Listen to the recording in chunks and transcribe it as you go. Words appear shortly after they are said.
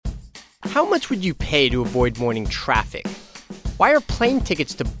How much would you pay to avoid morning traffic? Why are plane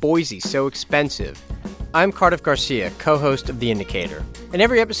tickets to Boise so expensive? I'm Cardiff Garcia, co-host of The Indicator. In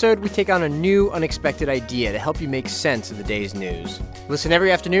every episode, we take on a new, unexpected idea to help you make sense of the day's news. Listen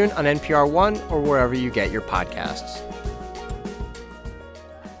every afternoon on NPR One or wherever you get your podcasts.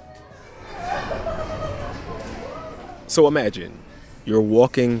 So imagine you're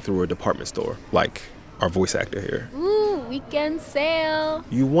walking through a department store, like our voice actor here. Ooh, weekend sale.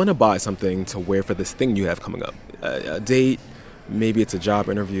 You want to buy something to wear for this thing you have coming up. A date, maybe it's a job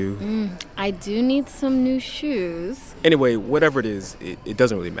interview. I do need some new shoes. Anyway, whatever it is, it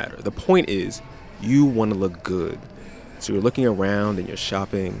doesn't really matter. The point is, you want to look good. So you're looking around and you're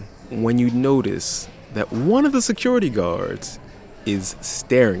shopping when you notice that one of the security guards is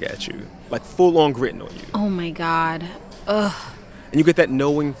staring at you, like full-on gritting on you. Oh my God. Ugh. And you get that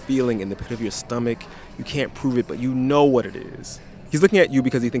knowing feeling in the pit of your stomach. You can't prove it, but you know what it is. He's looking at you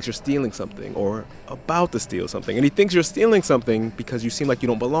because he thinks you're stealing something or about to steal something. And he thinks you're stealing something because you seem like you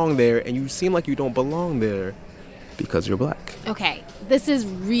don't belong there, and you seem like you don't belong there because you're black. Okay, this is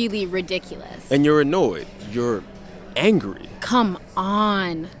really ridiculous. And you're annoyed. You're angry. Come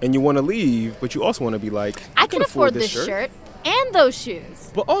on. And you want to leave, but you also want to be like, I can afford this shirt and those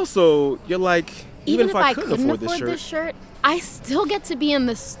shoes. But also, you're like, even if I couldn't afford this shirt, I still get to be in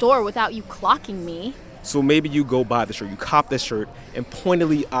the store without you clocking me. So maybe you go buy the shirt, you cop this shirt, and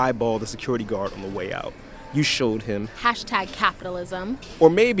pointedly eyeball the security guard on the way out. You showed him. #capitalism. Or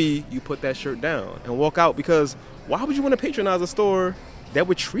maybe you put that shirt down and walk out, because why would you want to patronize a store that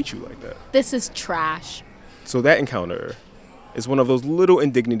would treat you like that? This is trash. So that encounter is one of those little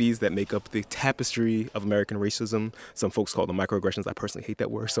indignities that make up the tapestry of American racism. Some folks call them microaggressions. I personally hate that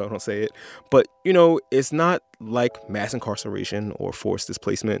word, so I don't say it. But, it's not like mass incarceration or forced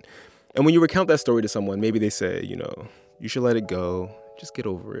displacement. And when you recount that story to someone, maybe they say, you should let it go. Just get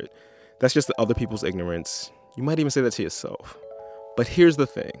over it. That's just other people's ignorance. You might even say that to yourself. But here's the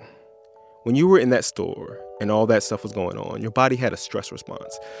thing. When you were in that store and all that stuff was going on, your body had a stress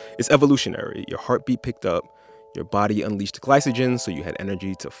response. It's evolutionary. Your heartbeat picked up. Your body unleashed glycogen, so you had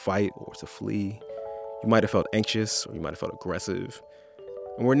energy to fight or to flee. You might have felt anxious, or you might have felt aggressive.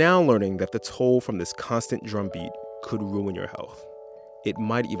 And we're now learning that the toll from this constant drumbeat could ruin your health. It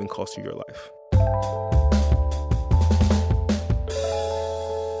might even cost you your life.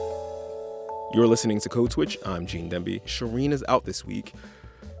 You're listening to Code Switch. I'm Gene Demby. Shireen is out this week.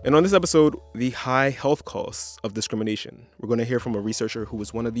 And on this episode, the high health costs of discrimination. We're going to hear from a researcher who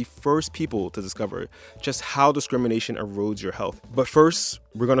was one of the first people to discover just how discrimination erodes your health. But first,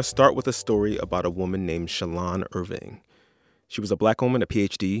 we're going to start with a story about a woman named Shalon Irving. She was a black woman, a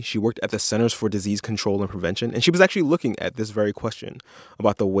PhD. She worked at the Centers for Disease Control and Prevention, and she was actually looking at this very question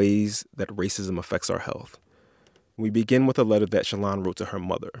about the ways that racism affects our health. We begin with a letter that Shalon wrote to her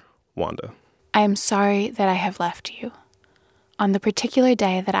mother, Wanda. I am sorry that I have left you. On the particular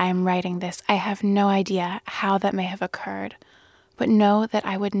day that I am writing this, I have no idea how that may have occurred, but know that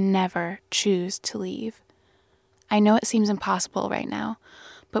I would never choose to leave. I know it seems impossible right now,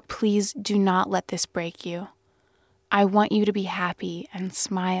 but please do not let this break you. I want you to be happy and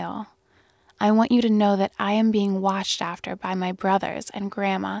smile. I want you to know that I am being watched after by my brothers and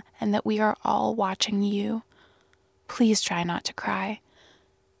grandma, and that we are all watching you. Please try not to cry.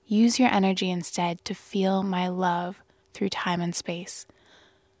 Use your energy instead to feel my love through time and space.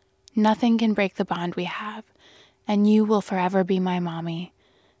 Nothing can break the bond we have, and you will forever be my mommy,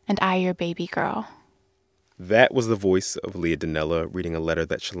 and I your baby girl. That was the voice of Leah Donnella reading a letter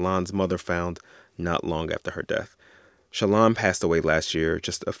that Shalon's mother found not long after her death. Shalon passed away last year,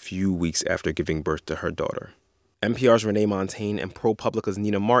 just a few weeks after giving birth to her daughter. NPR's Renee Montagne and ProPublica's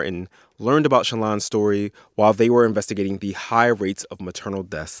Nina Martin learned about Shalon's story while they were investigating the high rates of maternal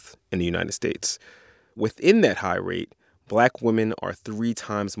deaths in the United States. Within that high rate, Black women are 3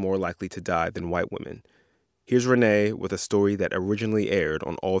 times more likely to die than white women. Here's Renee with a story that originally aired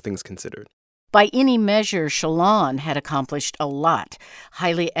on All Things Considered. By any measure, Shalon had accomplished a lot.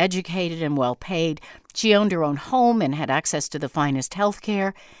 Highly educated and well-paid, she owned her own home and had access to the finest health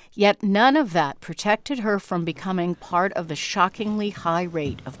care, yet none of that protected her from becoming part of the shockingly high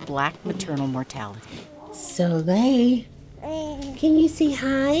rate of Black maternal mortality. Soleil, can you say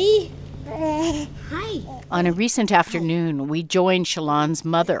hi? Hi. On a recent afternoon, we joined Shalon's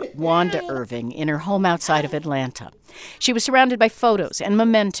mother, Wanda Irving, in her home outside of Atlanta. She was surrounded by photos and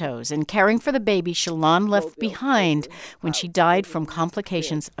mementos and caring for the baby Shalon left behind when she died from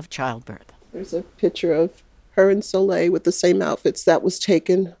complications of childbirth. There's a picture of her and Soleil with the same outfits that was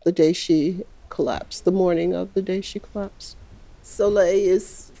taken the day she collapsed, the morning of the day she collapsed. Soleil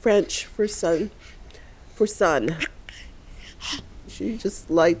is French for son. She just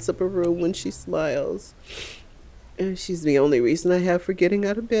lights up a room when she smiles. And she's the only reason I have for getting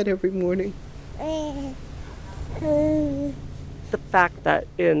out of bed every morning. The fact that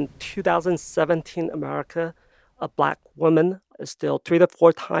in 2017 America, a Black woman is still 3 to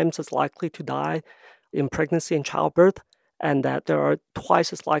 4 times as likely to die in pregnancy and childbirth, and that there are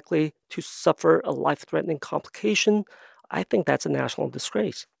twice as likely to suffer a life-threatening complication, I think that's a national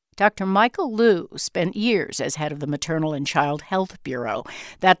disgrace. Dr. Michael Liu spent years as head of the Maternal and Child Health Bureau.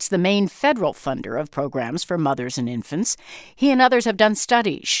 That's the main federal funder of programs for mothers and infants. He and others have done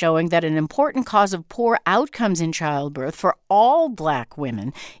studies showing that an important cause of poor outcomes in childbirth for all Black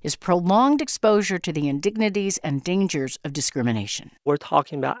women is prolonged exposure to the indignities and dangers of discrimination. We're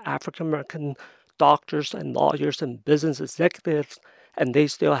talking about African-American doctors and lawyers and business executives, and they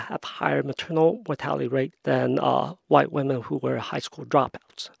still have higher maternal mortality rate than white women who were high school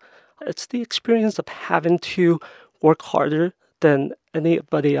dropouts. It's the experience of having to work harder than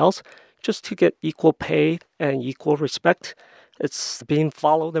anybody else just to get equal pay and equal respect. It's being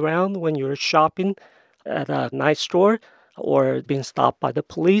followed around when you're shopping at a nice store or being stopped by the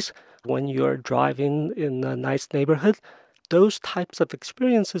police when you're driving in a nice neighborhood. Those types of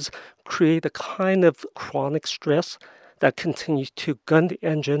experiences create a kind of chronic stress that continues to gun the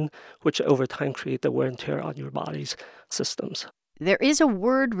engine, which over time create the wear and tear on your body's systems. There is a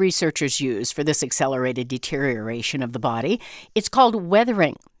word researchers use for this accelerated deterioration of the body. It's called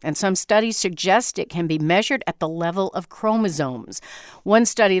weathering, and some studies suggest it can be measured at the level of chromosomes. One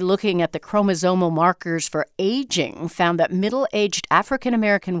study looking at the chromosomal markers for aging found that middle-aged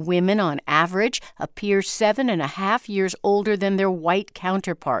African-American women on average appear 7.5 years older than their white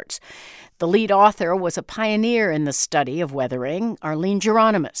counterparts. The lead author was a pioneer in the study of weathering, Arlene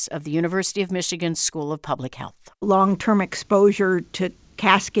Geronimus of the University of Michigan School of Public Health. Long-term exposure to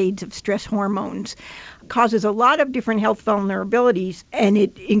cascades of stress hormones causes a lot of different health vulnerabilities, and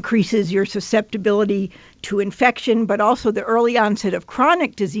it increases your susceptibility to infection, but also the early onset of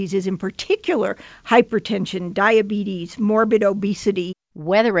chronic diseases, in particular hypertension, diabetes, morbid obesity.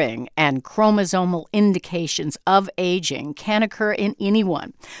 Weathering and chromosomal indications of aging can occur in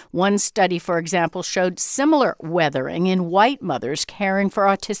anyone. One study, for example, showed similar weathering in white mothers caring for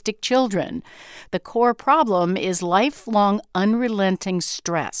autistic children. The core problem is lifelong, unrelenting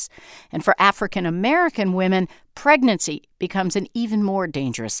stress. And for African American women, pregnancy becomes an even more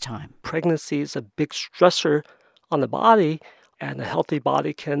dangerous time. Pregnancy is a big stressor on the body, and a healthy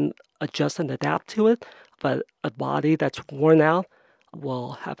body can adjust and adapt to it, but a body that's worn out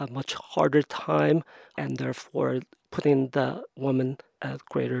will have a much harder time and therefore putting the woman at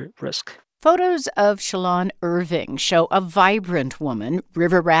greater risk. Photos of Shalon Irving show a vibrant woman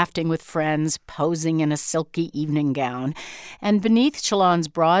river rafting with friends, posing in a silky evening gown. And beneath Shalon's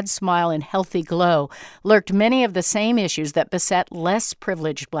broad smile and healthy glow lurked many of the same issues that beset less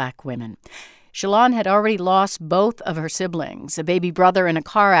privileged Black women. Shalon had already lost both of her siblings, a baby brother in a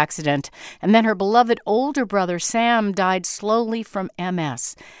car accident, and then her beloved older brother, Sam, died slowly from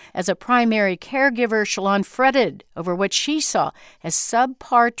MS. As a primary caregiver, Shalon fretted over what she saw as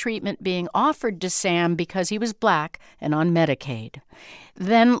subpar treatment being offered to Sam because he was Black and on Medicaid.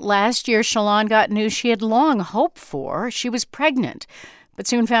 Then last year, Shalon got news she had long hoped for. She was pregnant, but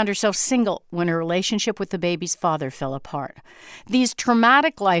soon found herself single when her relationship with the baby's father fell apart. These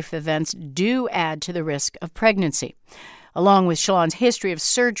traumatic life events do add to the risk of pregnancy. Along with Shalon's history of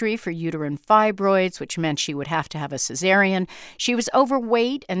surgery for uterine fibroids, which meant she would have to have a cesarean, she was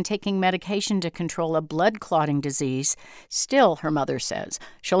overweight and taking medication to control a blood clotting disease. Still, her mother says,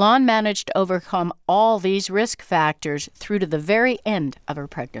 Shalon managed to overcome all these risk factors through to the very end of her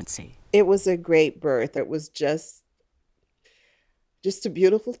pregnancy. It was a great birth. It was just a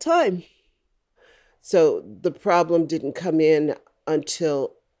beautiful time. So the problem didn't come in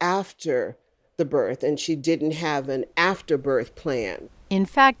until after the birth, and she didn't have an after-birth plan. In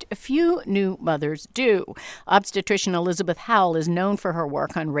fact, a few new mothers do. Obstetrician Elizabeth Howell is known for her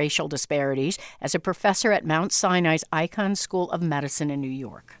work on racial disparities as a professor at Mount Sinai's Icahn School of Medicine in New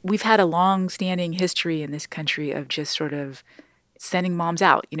York. We've had a long-standing history in this country of just sort of sending moms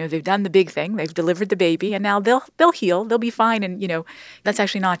out. You know, they've done the big thing. They've delivered the baby, and now they'll heal. They'll be fine. And, that's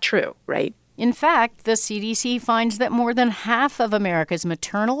actually not true, right? In fact, the CDC finds that more than half of America's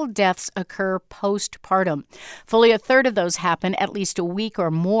maternal deaths occur postpartum. Fully a third of those happen at least a week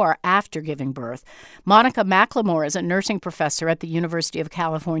or more after giving birth. Monica McLemore is a nursing professor at the University of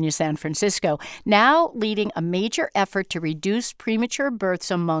California, San Francisco, now leading a major effort to reduce premature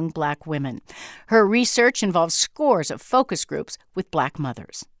births among Black women. Her research involves scores of focus groups with Black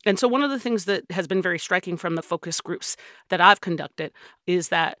mothers. And so one of the things that has been very striking from the focus groups that I've conducted is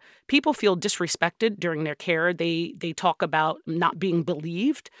that people feel disrespected during their care. They talk about not being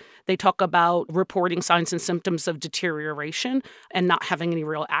believed. They talk about reporting signs and symptoms of deterioration and not having any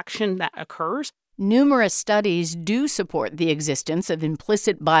real action that occurs. Numerous studies do support the existence of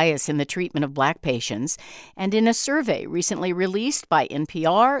implicit bias in the treatment of Black patients, and in a survey recently released by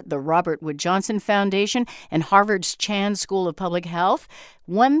NPR, the Robert Wood Johnson Foundation, and Harvard's Chan School of Public Health,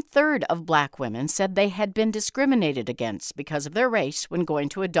 1/3 of Black women said they had been discriminated against because of their race when going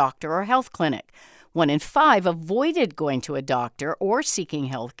to a doctor or health clinic. 1 in 5 avoided going to a doctor or seeking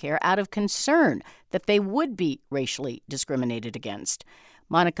health care out of concern that they would be racially discriminated against.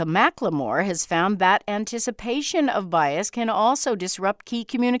 Monica McLemore has found that anticipation of bias can also disrupt key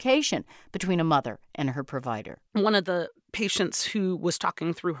communication between a mother and her provider. One of the patients who was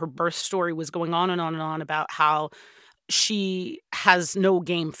talking through her birth story was going on and on and on about how she has no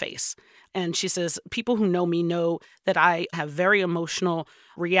game face. And she says, people who know me know that I have very emotional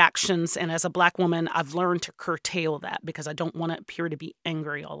reactions. And as a Black woman, I've learned to curtail that because I don't want to appear to be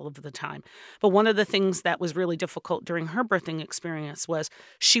angry all of the time. But one of the things that was really difficult during her birthing experience was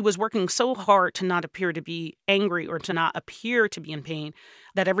she was working so hard to not appear to be angry or to not appear to be in pain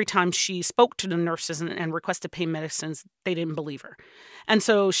that every time she spoke to the nurses and requested pain medicines, they didn't believe her. And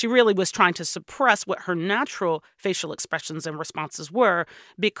so she really was trying to suppress what her natural facial expressions and responses were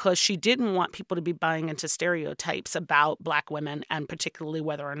because she didn't want people to be buying into stereotypes about Black women and particularly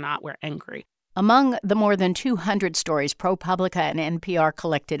whether or not we're angry. Among the more than 200 stories ProPublica and NPR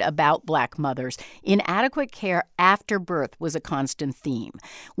collected about Black mothers, inadequate care after birth was a constant theme.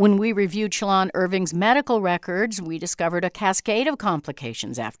 When we reviewed Shalon Irving's medical records, we discovered a cascade of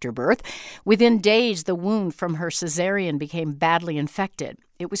complications after birth. Within days, the wound from her cesarean became badly infected.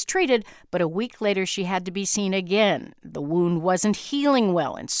 It was treated, but a week later she had to be seen again. The wound wasn't healing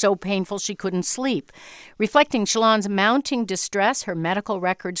well and so painful she couldn't sleep. Reflecting Shalon's mounting distress, her medical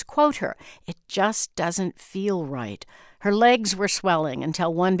records quote her, "It just doesn't feel right." Her legs were swelling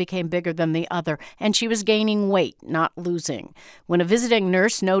until one became bigger than the other, and she was gaining weight, not losing. When a visiting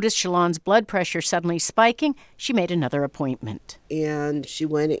nurse noticed Shalon's blood pressure suddenly spiking, she made another appointment. And she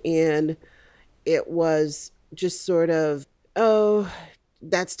went in. It was just sort of, oh,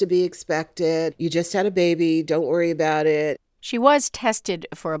 that's to be expected. You just had a baby. Don't worry about it. She was tested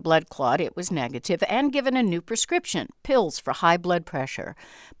for a blood clot. It was negative, and given a new prescription, pills for high blood pressure.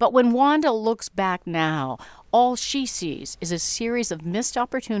 But when Wanda looks back now, all she sees is a series of missed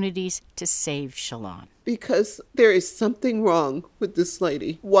opportunities to save Shalon. Because there is something wrong with this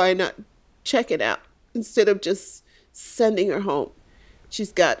lady. Why not check it out instead of just sending her home?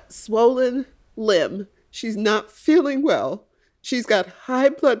 She's got swollen limb. She's not feeling well. She's got high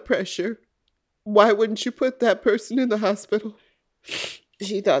blood pressure. Why wouldn't you put that person in the hospital?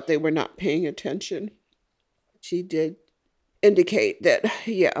 She thought they were not paying attention. She did indicate that,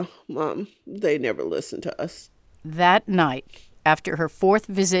 yeah, Mom, they never listened to us. That night, after her 4th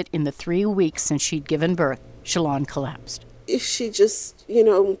visit in the 3 weeks since she'd given birth, Shalon collapsed. She just,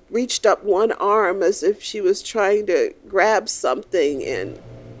 reached up one arm as if she was trying to grab something, and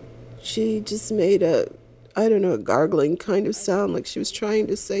she just made a gargling kind of sound like she was trying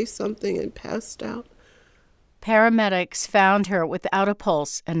to say something and passed out. Paramedics found her without a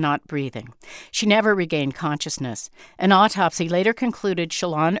pulse and not breathing. She never regained consciousness. An autopsy later concluded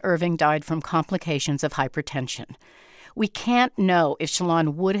Shalon Irving died from complications of hypertension. We can't know if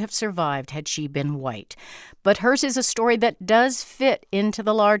Shalon would have survived had she been white. But hers is a story that does fit into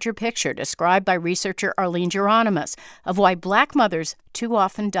the larger picture described by researcher Arlene Geronimus of why Black mothers too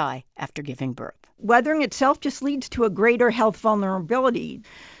often die after giving birth. Weathering itself just leads to a greater health vulnerability.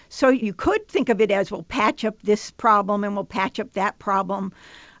 So you could think of it as we'll patch up this problem and we'll patch up that problem.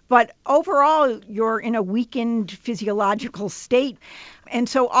 But overall, you're in a weakened physiological state. And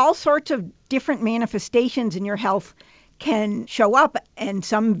so all sorts of different manifestations in your health can show up, and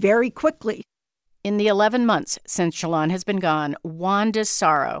some very quickly. In the 11 months since Shalon has been gone, Wanda's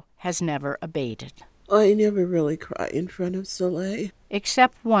sorrow has never abated. I never really cry in front of Soleil.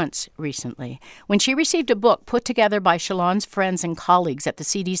 Except once recently, when she received a book put together by Shalon's friends and colleagues at the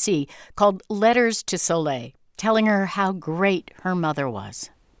CDC called Letters to Soleil, telling her how great her mother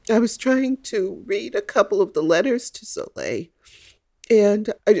was. I was trying to read a couple of the letters to Soleil,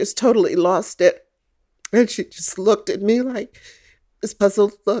 and I just totally lost it. And she just looked at me like this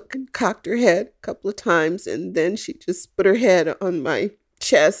puzzled look and cocked her head a couple of times, and then she just put her head on my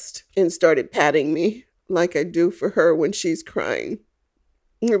chest and started patting me like I do for her when she's crying.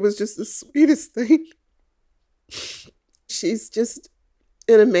 It was just the sweetest thing. She's just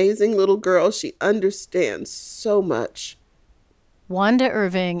an amazing little girl. She understands so much. Wanda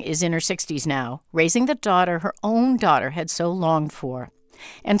Irving is in her 60s now, raising the daughter her own daughter had so longed for.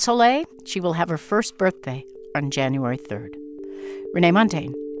 And Soleil, she will have her first birthday on January 3rd. Renee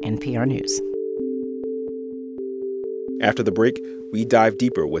Montagne, NPR News. After the break, we dive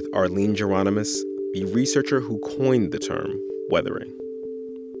deeper with Arlene Geronimus, the researcher who coined the term weathering.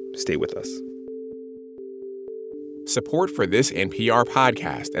 Stay with us. Support for this NPR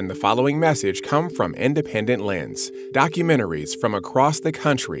podcast and the following message come from Independent Lens, documentaries from across the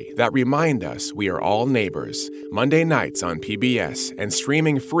country that remind us we are all neighbors. Monday nights on PBS and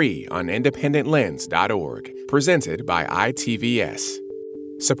streaming free on independentlens.org. Presented by ITVS.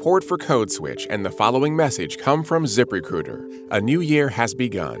 Support for Code Switch and the following message come from ZipRecruiter. A new year has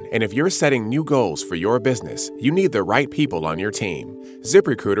begun, and if you're setting new goals for your business, you need the right people on your team.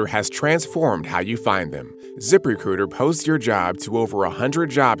 ZipRecruiter has transformed how you find them. ZipRecruiter posts your job to over 100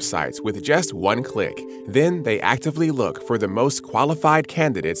 job sites with just one click. Then they actively look for the most qualified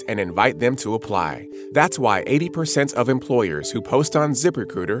candidates and invite them to apply. That's why 80% of employers who post on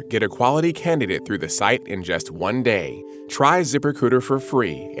ZipRecruiter get a quality candidate through the site in just one day. Try ZipRecruiter for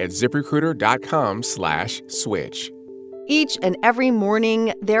free at ZipRecruiter.com/switch. Each and every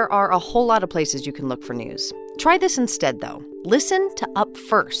morning, there are a whole lot of places you can look for news. Try this instead, though. Listen to Up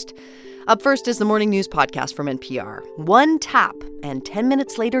First. Up First is the morning news podcast from NPR. One tap, and 10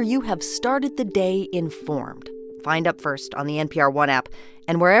 minutes later, you have started the day informed. Find Up First on the NPR One app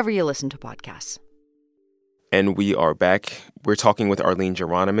and wherever you listen to podcasts. And we are back. We're talking with Arlene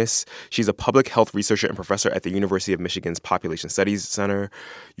Geronimus. She's a public health researcher and professor at the University of Michigan's Population Studies Center.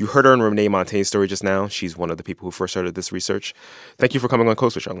 You heard her in Renee Montagne's story just now. She's one of the people who first started this research. Thank you for coming on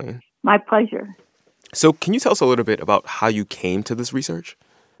Code Switch, Arlene. My pleasure. So can you tell us a little bit about how you came to this research?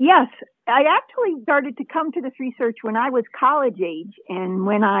 Yes. I actually started to come to this research when I was college age, and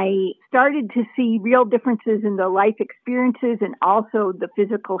when I started to see real differences in the life experiences and also the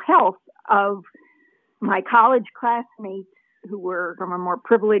physical health of my college classmates who were from a more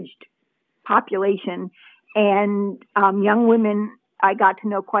privileged population and young women I got to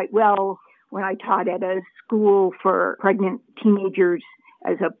know quite well when I taught at a school for pregnant teenagers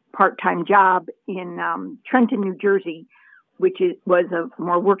as a part-time job in Trenton, New Jersey, which was a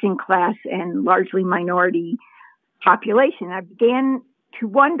more working class and largely minority population. I began to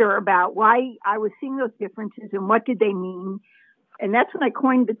wonder about why I was seeing those differences and what did they mean. And that's when I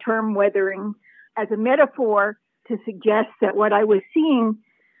coined the term weathering as a metaphor to suggest that what I was seeing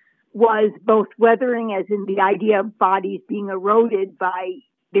was both weathering, as in the idea of bodies being eroded by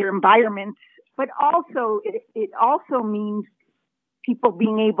their environments, but also it also means people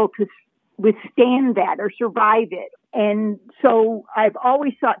being able to withstand that or survive it. And so I've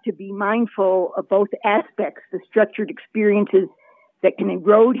always sought to be mindful of both aspects, the structured experiences that can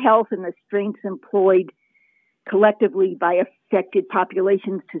erode health and the strengths employed collectively by affected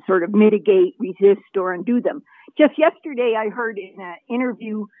populations to sort of mitigate, resist, or undo them. Just yesterday, I heard in an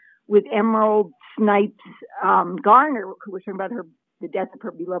interview with Emerald Snipes Garner, who was talking about the death of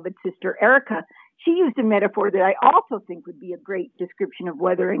her beloved sister, Erica. She used a metaphor that I also think would be a great description of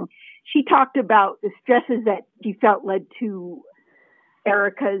weathering. She talked about the stresses that she felt led to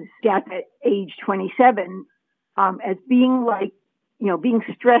Erica's death at age 27 as being like, being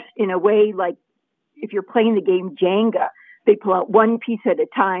stressed in a way like if you're playing the game Jenga, they pull out one piece at a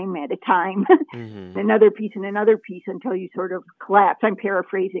time, mm-hmm. another piece and another piece until you sort of collapse. I'm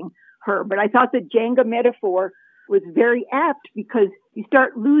paraphrasing her, but I thought the Jenga metaphor was very apt because you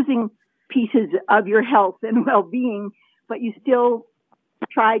start losing pieces of your health and well-being, but you still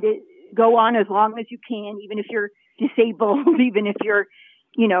try to go on as long as you can, even if you're disabled, even if you're,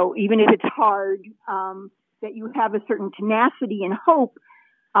 even if it's hard, that you have a certain tenacity and hope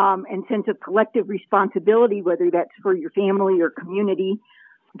and sense of collective responsibility, whether that's for your family or community.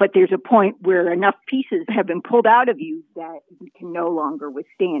 But there's a point where enough pieces have been pulled out of you that you can no longer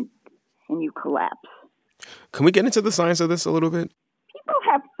withstand and you collapse. Can we get into the science of this a little bit? People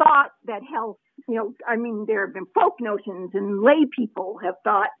have thought that health, there have been folk notions and lay people have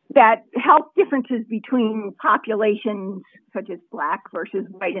thought that health differences between populations such as Black versus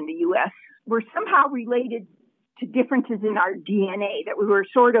white in the U.S. were somehow related to differences in our DNA, that we were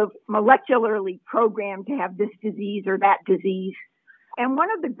sort of molecularly programmed to have this disease or that disease. And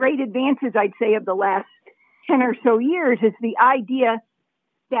one of the great advances, I'd say, of the last 10 or so years is the idea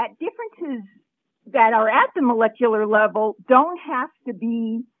that differences that are at the molecular level don't have to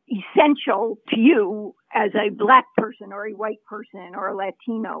be essential to you as a Black person or a white person or a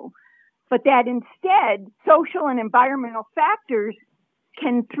Latino, but that instead social and environmental factors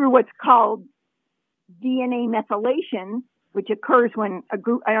can, through what's called DNA methylation, which occurs when a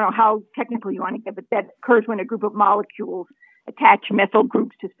group, I don't know how technical you want to get, but that occurs when a group of molecules attach methyl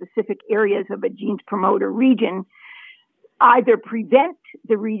groups to specific areas of a gene's promoter region, either prevent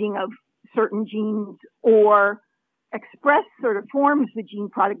the reading of certain genes or express sort of forms the gene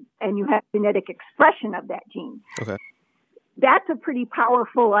product, and you have genetic expression of that gene. Okay. That's a pretty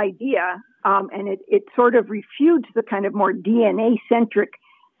powerful idea, and it sort of refutes the kind of more DNA-centric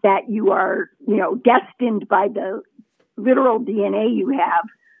that you are, destined by the literal DNA you have,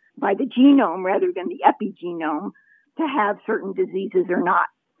 by the genome rather than the epigenome, to have certain diseases or not.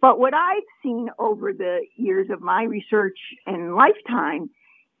 But what I've seen over the years of my research and lifetime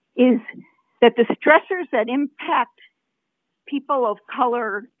is that the stressors that impact people of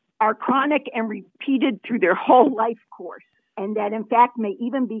color are chronic and repeated through their whole life course, and that in fact may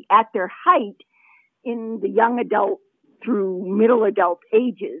even be at their height in the young adult through middle adult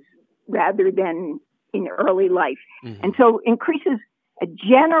ages rather than in early life. Mm-hmm. And so increases a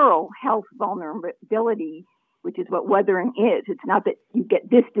general health vulnerability, which is what weathering is. It's not that you get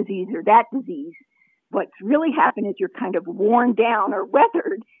this disease or that disease. What's really happened is you're kind of worn down or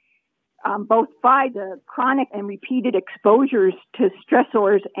weathered, both by the chronic and repeated exposures to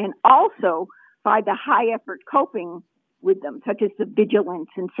stressors and also by the high effort coping with them, such as the vigilance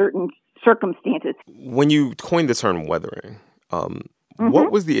in certain circumstances. When you coined the term weathering,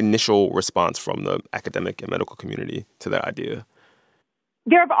 what was the initial response from the academic and medical community to that idea?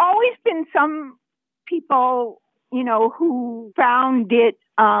 There have always been some people, who found it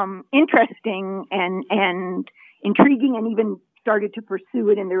interesting and intriguing and even started to pursue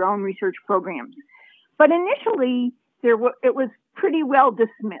it in their own research programs. But initially, it was pretty well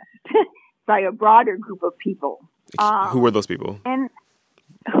dismissed by a broader group of people. Who were those people? And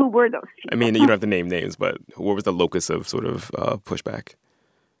who were those people? I mean, you don't have to name names, but what was the locus of sort of pushback?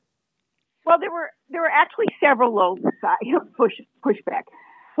 Well, there were actually several locus of pushback.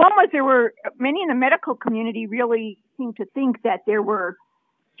 One was there were many in the medical community really seemed to think that there were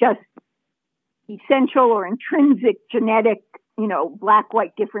just essential or intrinsic genetic,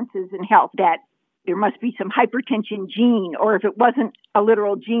 black-white differences in health, that there must be some hypertension gene, or if it wasn't a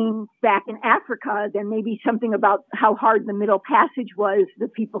literal gene back in Africa, then maybe something about how hard the Middle Passage was. The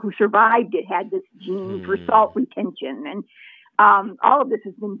people who survived it had this gene for salt retention, and all of this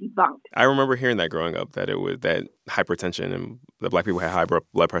has been debunked. I remember hearing that growing up, that it was that hypertension and the black people had high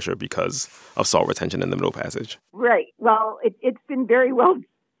blood pressure because of salt retention in the Middle Passage. Right. Well, it's been very well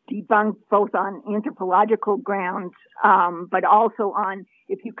debunked both on anthropological grounds, but also on,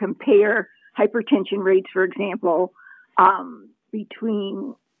 if you compare hypertension rates, for example,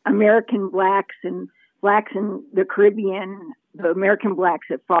 between American blacks and blacks in the Caribbean, the American blacks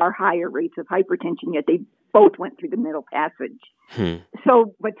have far higher rates of hypertension, yet they both went through the Middle Passage.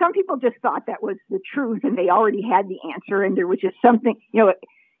 So, but some people just thought that was the truth and they already had the answer, and there was just something,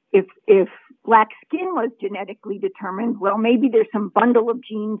 if black skin was genetically determined, well, maybe there's some bundle of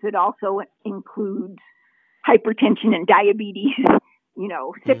genes that also includes hypertension and diabetes,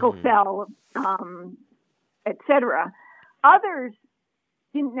 sickle cell, et cetera. Others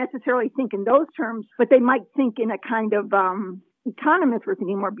didn't necessarily think in those terms, but they might think in a kind of, economists were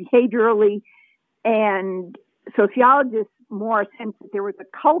thinking more behaviorally, and sociologists more sense that there was a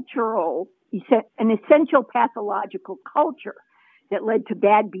cultural, an essential pathological culture that led to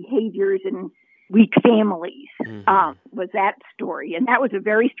bad behaviors and weak families, was that story. And that was a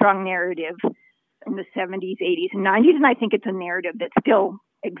very strong narrative in the 70s, 80s, and 90s, and I think it's a narrative that still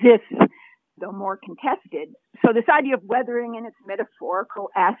exists, though more contested. So this idea of weathering in its metaphorical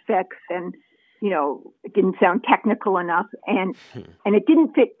aspects, and, it didn't sound technical enough, and it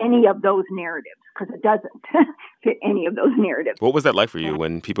didn't fit any of those narratives, because it doesn't fit any of those narratives. What was that like for you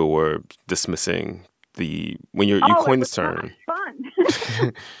when people were dismissing when you coined this term?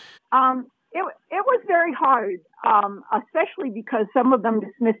 Fun. It was very hard, especially because some of them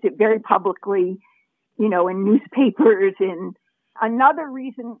dismissed it very publicly, in newspapers. And another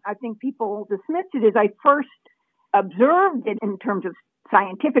reason I think people dismissed it is I first observed it in terms of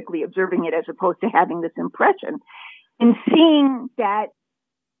scientifically observing it as opposed to having this impression, and seeing that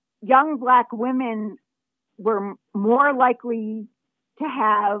young black women were more likely to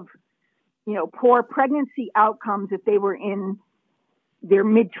have, poor pregnancy outcomes if they were in their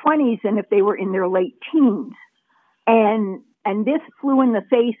mid-20s than if they were in their late teens. And this flew in the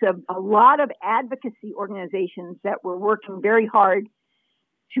face of a lot of advocacy organizations that were working very hard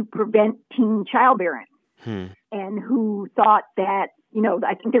to prevent teen childbearing, and who thought that,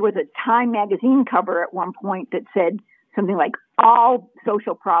 I think there was a Time magazine cover at one point that said something like all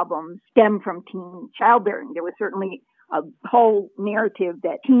social problems stem from teen childbearing. There was certainly a whole narrative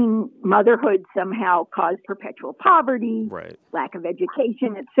that teen motherhood somehow caused perpetual poverty, lack of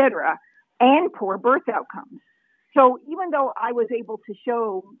education, etc., and poor birth outcomes. So even though I was able to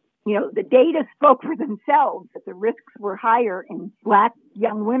show, the data spoke for themselves, that the risks were higher in Black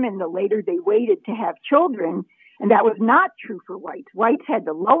young women the later they waited to have children, and that was not true for whites. Whites had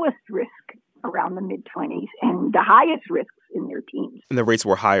the lowest risk around the mid-20s and the highest risks in their teens. And the rates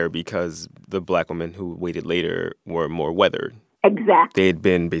were higher because the Black women who waited later were more weathered. Exactly. They had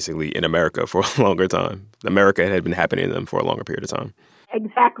been basically in America for a longer time. America had been happening to them for a longer period of time.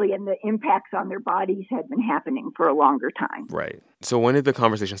 Exactly, and the impacts on their bodies had been happening for a longer time. Right. So when did the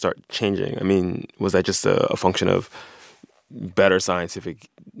conversation start changing? I mean, was that just a function of better scientific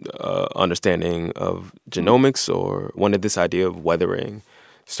understanding of genomics, or when did this idea of weathering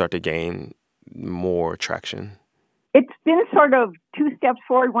start to gain more traction? It's been sort of 2 steps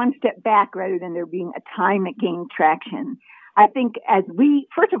forward, 1 step back, rather than there being a time it gained traction. I think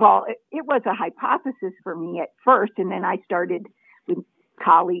first of all, it was a hypothesis for me at first, and then I started with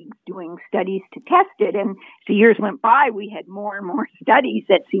colleagues doing studies to test it. And so years went by, we had more and more studies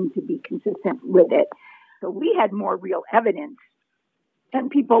that seemed to be consistent with it. So we had more real evidence. And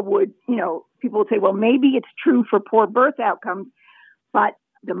people would say, well, maybe it's true for poor birth outcomes, but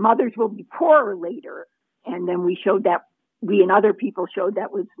the mothers will be poorer later. And then we and other people showed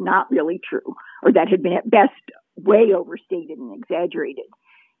that was not really true, or that had been at best way overstated and exaggerated.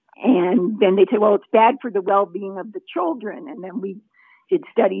 And then they'd say, well, it's bad for the well-being of the children. And then we did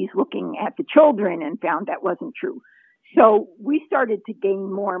studies looking at the children and found that wasn't true. So we started to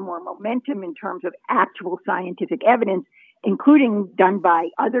gain more and more momentum in terms of actual scientific evidence, including done by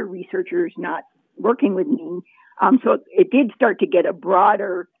other researchers not working with me. So it did start to get a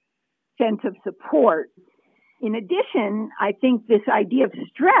broader sense of support. In addition, I think this idea of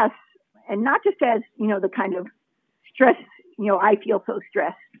stress, and not just as, the kind of stress, I feel so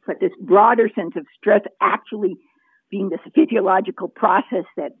stressed, but this broader sense of stress actually being this physiological process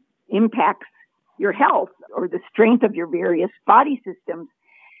that impacts your health or the strength of your various body systems,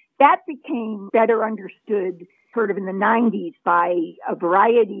 that became better understood sort of in the 90s by a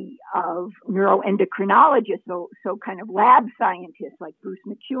variety of neuroendocrinologists, so kind of lab scientists like Bruce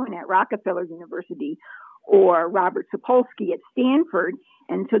McEwen at Rockefeller University or Robert Sapolsky at Stanford.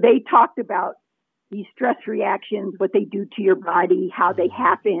 And so they talked about these stress reactions, what they do to your body, how they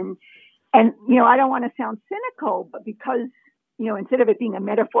happen. And, I don't want to sound cynical, but because, instead of it being a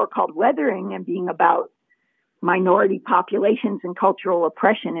metaphor called weathering and being about minority populations and cultural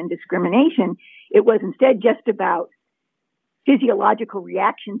oppression and discrimination, it was instead just about physiological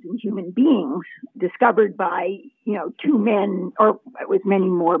reactions in human beings discovered by, 2 men, or it was many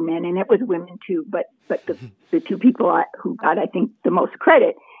more men, and it was women too, but the 2 people who got, I think, the most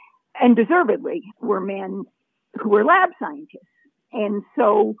credit, and deservedly, were men who were lab scientists. And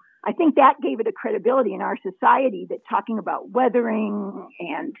so I think that gave it a credibility in our society that talking about weathering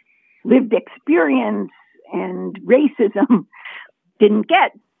and lived experience and racism didn't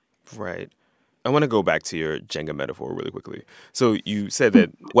get. Right. I want to go back to your Jenga metaphor really quickly. So you said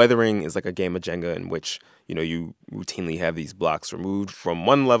that weathering is like a game of Jenga in which, you routinely have these blocks removed from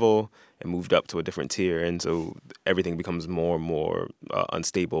one level and moved up to a different tier. And so everything becomes more and more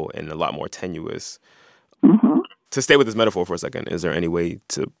unstable and a lot more tenuous. Mm-hmm. To stay with this metaphor for a second, is there any way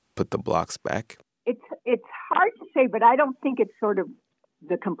to put the blocks back? It's hard to say, but I don't think it's sort of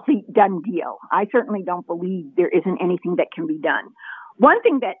the complete done deal. I certainly don't believe there isn't anything that can be done. One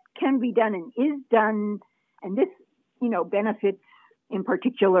thing that can be done and is done, and this, benefits in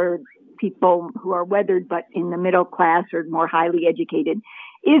particular people who are weathered but in the middle class or more highly educated,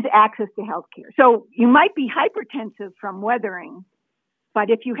 is access to health care. So you might be hypertensive from weathering, but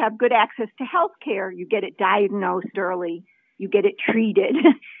if you have good access to health care, you get it diagnosed early, you get it treated,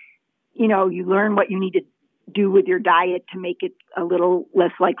 you learn what you need to do with your diet to make it a little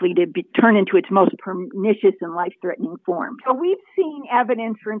less likely to turn into its most pernicious and life-threatening form. So we've seen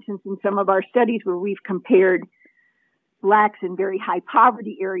evidence, for instance, in some of our studies where we've compared Blacks in very high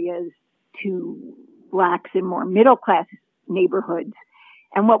poverty areas to Blacks in more middle-class neighborhoods.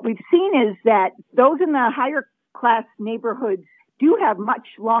 And what we've seen is that those in the higher-class neighborhoods do have much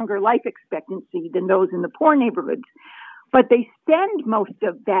longer life expectancy than those in the poor neighborhoods, but they spend most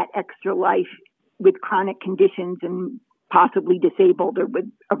of that extra life with chronic conditions and possibly disabled or with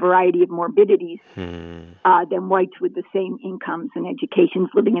a variety of morbidities than whites with the same incomes and educations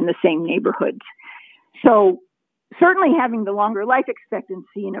living in the same neighborhoods. So certainly having the longer life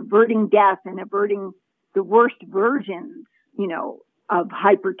expectancy and averting death and averting the worst versions, of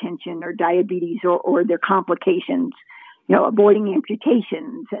hypertension or diabetes or their complications, avoiding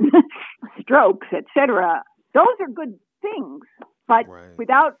amputations and strokes, etc. Those are good things, but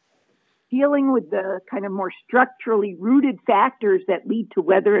without dealing with the kind of more structurally rooted factors that lead to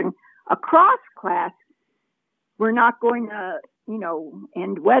weathering across class, we're not going to,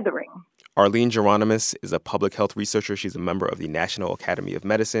 end weathering. Arlene Geronimus is a public health researcher. She's a member of the National Academy of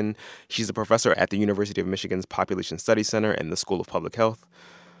Medicine. She's a professor at the University of Michigan's Population Studies Center and the School of Public Health.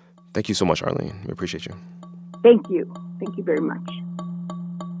 Thank you so much, Arlene. We appreciate you. Thank you. Thank you very much.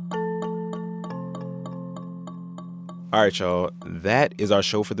 All right, y'all. That is our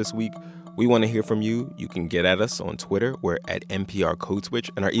show for this week. We want to hear from you. You can get at us on Twitter. We're at NPR Code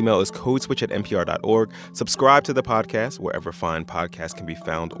Switch, and our email is codeswitch@npr.org. Subscribe to the podcast wherever fine podcasts can be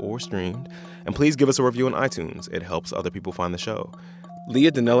found or streamed. And please give us a review on iTunes. It helps other people find the show.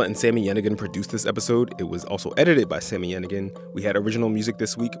 Leah Donnella and Sammy Yenigan produced this episode. It was also edited by Sammy Yenigan. We had original music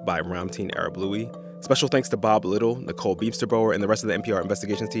this week by Ramteen Arablouei. Special thanks to Bob Little, Nicole Beemsterboer, and the rest of the NPR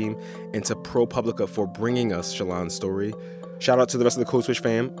investigations team, and to ProPublica for bringing us Shalon's story. Shout out to the rest of the Code Switch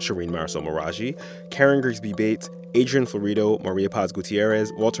fam: Shireen Marisol Meraji, Karen Grigsby Bates, Adrian Florido, Maria Paz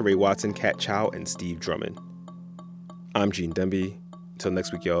Gutierrez, Walter Ray Watson, Kat Chow, and Steve Drummond. I'm Gene Demby. Until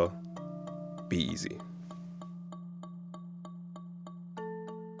next week, y'all, be easy.